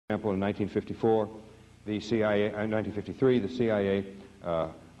example, in 1954, the CIA, 1953, the CIA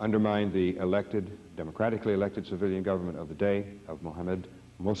undermined the democratically elected civilian government of the day of Mohammad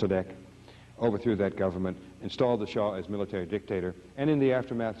Mossadegh, overthrew that government, installed the Shah as military dictator, and in the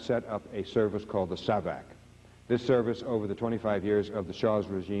aftermath set up a service called the SAVAK. This service, over the 25 years of the Shah's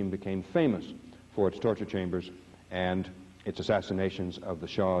regime, became famous for its torture chambers and its assassinations of the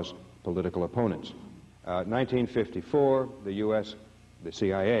Shah's political opponents. 1954, the U.S., the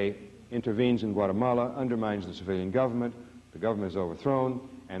CIA, intervenes in Guatemala, undermines the civilian government, the government is overthrown,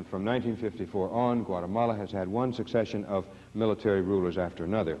 and from 1954 on, Guatemala has had one succession of military rulers after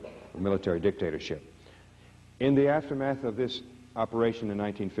another, a military dictatorship. In the aftermath of this operation in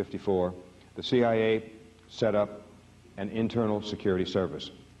 1954, the CIA set up an internal security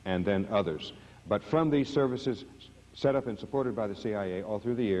service, and then others. But from these services set up and supported by the CIA all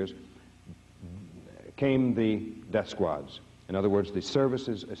through the years came the death squads. In other words, the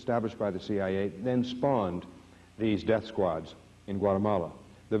services established by the CIA then spawned these death squads in Guatemala.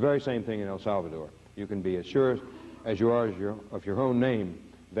 The very same thing in El Salvador. You can be as sure as you are of your own name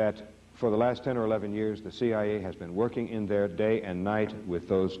that for the last 10 or 11 years the CIA has been working in there day and night with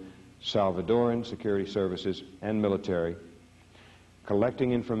those Salvadoran security services and military,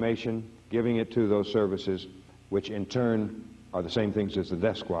 collecting information, giving it to those services, which in turn are the same things as the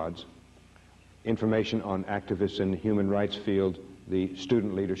death squads, information on activists in the human rights field, the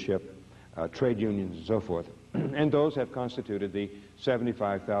student leadership, trade unions and so forth. And those have constituted the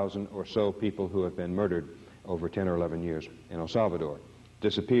 75,000 or so people who have been murdered over 10 or 11 years in El Salvador.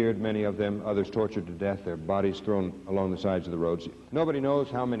 Disappeared, many of them, others tortured to death, their bodies thrown along the sides of the roads. Nobody knows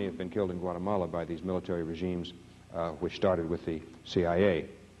how many have been killed in Guatemala by these military regimes, which started with the CIA.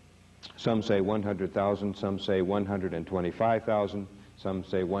 Some say 100,000, some say 125,000, some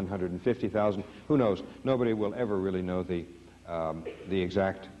say 150,000. Who knows? Nobody will ever really know the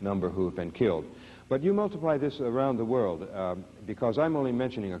exact number who have been killed. But you multiply this around the world, because I'm only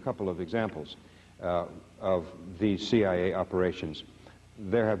mentioning a couple of examples of these CIA operations.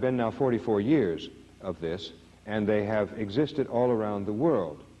 There have been now 44 years of this, and they have existed all around the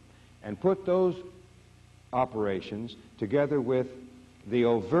world. And put those operations together with the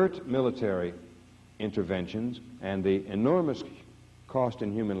overt military interventions and the enormous cost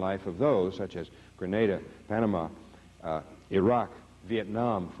in human life of those, such as Grenada, Panama, Iraq,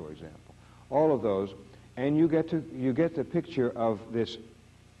 Vietnam, for example. All of those, and you get the picture of this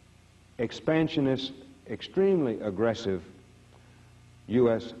expansionist, extremely aggressive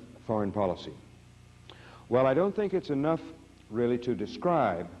U.S. foreign policy. Well, I don't think it's enough really to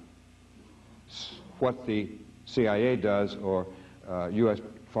describe what the CIA does or U.S.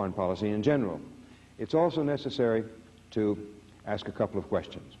 foreign policy in general. It's also necessary to ask a couple of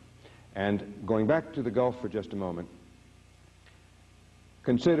questions. And going back to the Gulf for just a moment,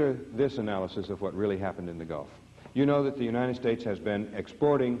 consider this analysis of what really happened in the Gulf. You know that the United States has been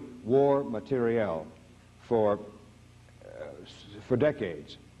exporting war materiel for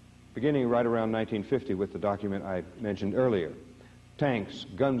decades, beginning right around 1950 with the document I mentioned earlier. Tanks,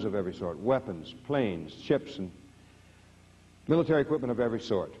 guns of every sort, weapons, planes, ships, and military equipment of every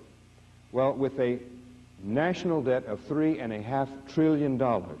sort. Well, with a national debt of $3.5 trillion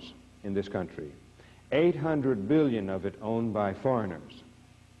in this country, 800 billion of it owned by foreigners.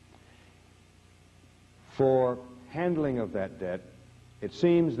 For handling of that debt, it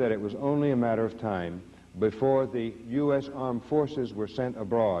seems that it was only a matter of time before the U.S. armed forces were sent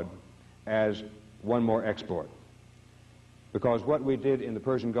abroad as one more export. Because what we did in the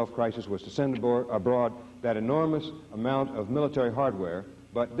Persian Gulf crisis was to send abroad that enormous amount of military hardware,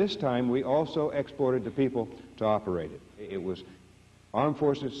 but this time we also exported the people to operate it. It was armed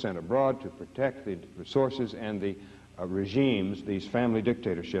forces sent abroad to protect the resources and the regimes, these family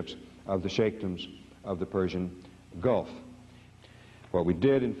dictatorships of the sheikdoms of the Persian Gulf. What we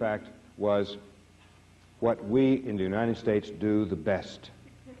did, in fact, was what we in the United States do the best.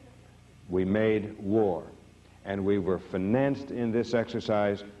 We made war, and we were financed in this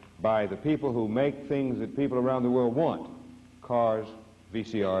exercise by the people who make things that people around the world want, cars,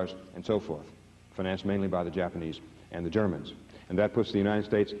 VCRs, and so forth, financed mainly by the Japanese and the Germans. And that puts the United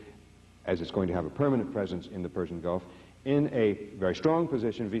States, as it's going to have a permanent presence in the Persian Gulf, in a very strong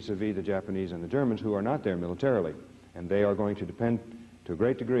position vis-a-vis the Japanese and the Germans, who are not there militarily. And they are going to depend to a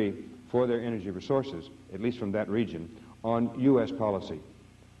great degree for their energy resources, at least from that region, on U.S. policy.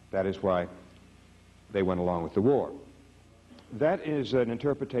 That is why they went along with the war. That is an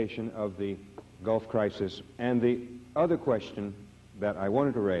interpretation of the Gulf crisis. And the other question that I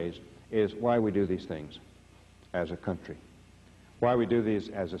wanted to raise is why we do these things as a country. Why we do these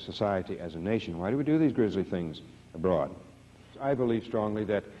as a society, as a nation. Why do we do these grisly things abroad? I believe strongly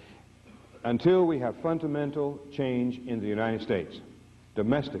that until we have fundamental change in the United States,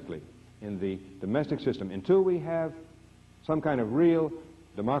 domestically, in the domestic system, until we have some kind of real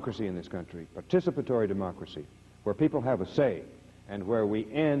democracy in this country, participatory democracy, where people have a say, and where we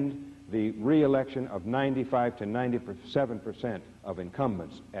end the re-election of 95 to 97% of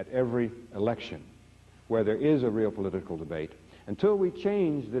incumbents at every election, where there is a real political debate. Until we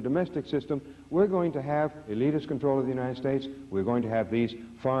change the domestic system, we're going to have elitist control of the United States, we're going to have these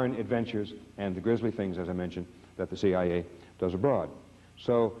foreign adventures and the grisly things, as I mentioned, that the CIA does abroad.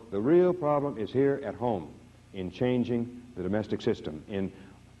 So the real problem is here at home, in changing the domestic system, in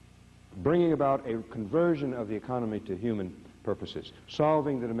bringing about a conversion of the economy to human purposes,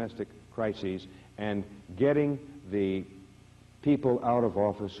 solving the domestic crises, and getting the people out of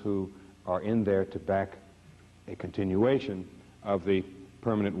office who are in there to back a continuation of the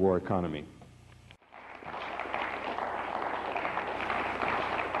permanent war economy.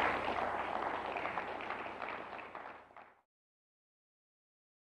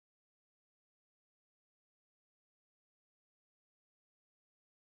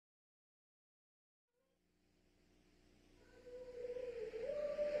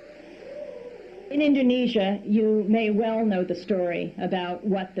 In Indonesia, you may well know the story about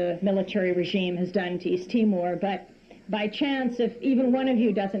what the military regime has done to East Timor, but by chance, if even one of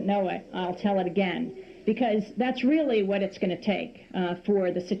you doesn't know it, I'll tell it again, because that's really what it's going to take for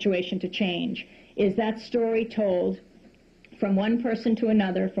the situation to change, is that story told from one person to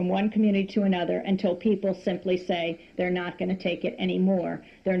another, from one community to another, until people simply say they're not going to take it anymore.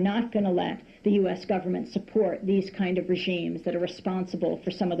 They're not going to let the U.S. government support these kind of regimes that are responsible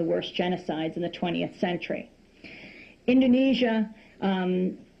for some of the worst genocides in the 20th century. Indonesia,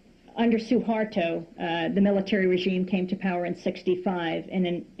 under Suharto, the military regime came to power in '65 in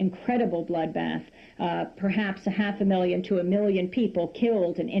an incredible bloodbath. Perhaps 500,000 to 1 million people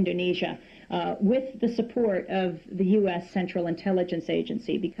killed in Indonesia, with the support of the U.S. Central Intelligence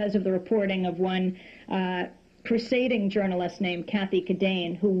Agency, because of the reporting of one crusading journalist named Kathy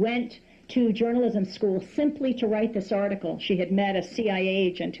Cadane, who went to journalism school simply to write this article. She had met a CIA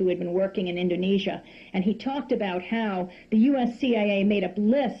agent who had been working in Indonesia, and he talked about how the U.S. CIA made up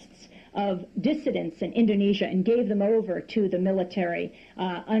lists of dissidents in Indonesia and gave them over to the military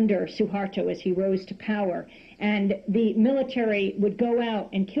under Suharto as he rose to power. And the military would go out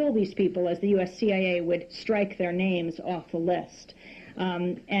and kill these people as the U.S. CIA would strike their names off the list.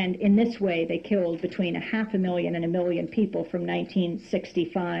 And in this way, they killed between 500,000 and 1 million people from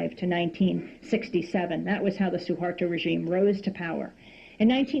 1965 to 1967. That was how the Suharto regime rose to power. In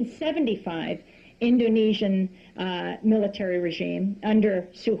 1975, Indonesian military regime under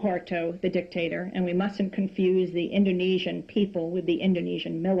Suharto, the dictator, and we mustn't confuse the Indonesian people with the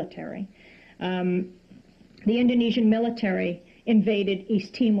Indonesian military. The Indonesian military invaded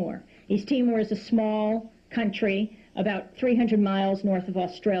East Timor. East Timor is a small country about 300 miles north of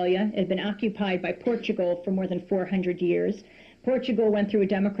Australia. It had been occupied by Portugal for more than 400 years. Portugal went through a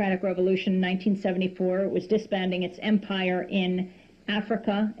democratic revolution in 1974. It was disbanding its empire in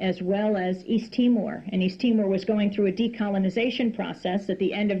Africa as well as East Timor. And East Timor was going through a decolonization process. At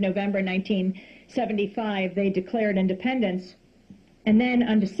the end of November 1975, they declared independence. And then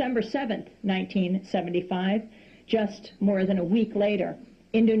on December 7th, 1975, just more than a week later,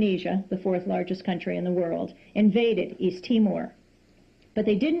 Indonesia, the fourth largest country in the world, invaded East Timor. But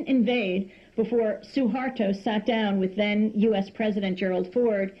they didn't invade before Suharto sat down with then U.S. President Gerald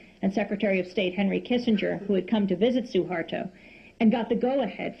Ford and Secretary of State Henry Kissinger, who had come to visit Suharto, and got the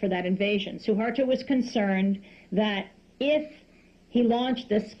go-ahead for that invasion. Suharto was concerned that if he launched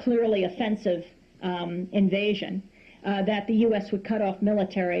this clearly offensive invasion, that the U.S. would cut off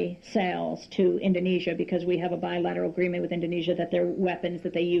military sales to Indonesia, because we have a bilateral agreement with Indonesia that their weapons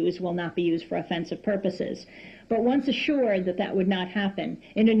that they use will not be used for offensive purposes. But once assured that that would not happen,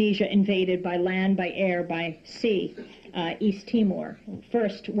 Indonesia invaded by land, by air, by sea, East Timor.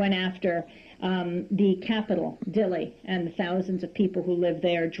 First went after the capital, Dili, and the thousands of people who live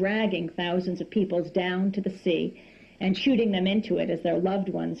there, dragging thousands of people down to the sea and shooting them into it as their loved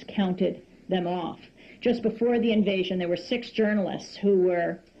ones counted them off. Just before the invasion, there were 6 journalists who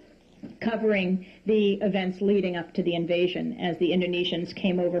were covering the events leading up to the invasion as the Indonesians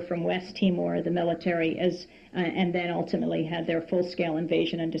came over from West Timor, the military, and then ultimately had their full-scale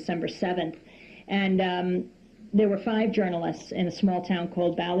invasion on December 7th. And there were 5 journalists in a small town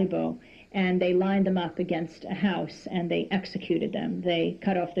called Balibo, and they lined them up against a house, and they executed them. They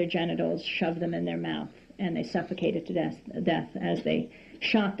cut off their genitals, shoved them in their mouth, and they suffocated to death as they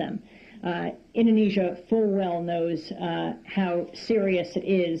shot them. Indonesia full well knows how serious it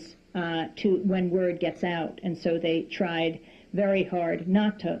is when word gets out, and so they tried very hard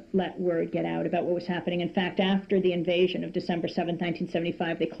not to let word get out about what was happening. In fact, after the invasion of December 7,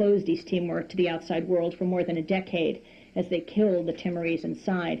 1975, they closed East Timor to the outside world for more than a decade as they killed the Timorese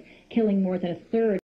inside, killing more than a third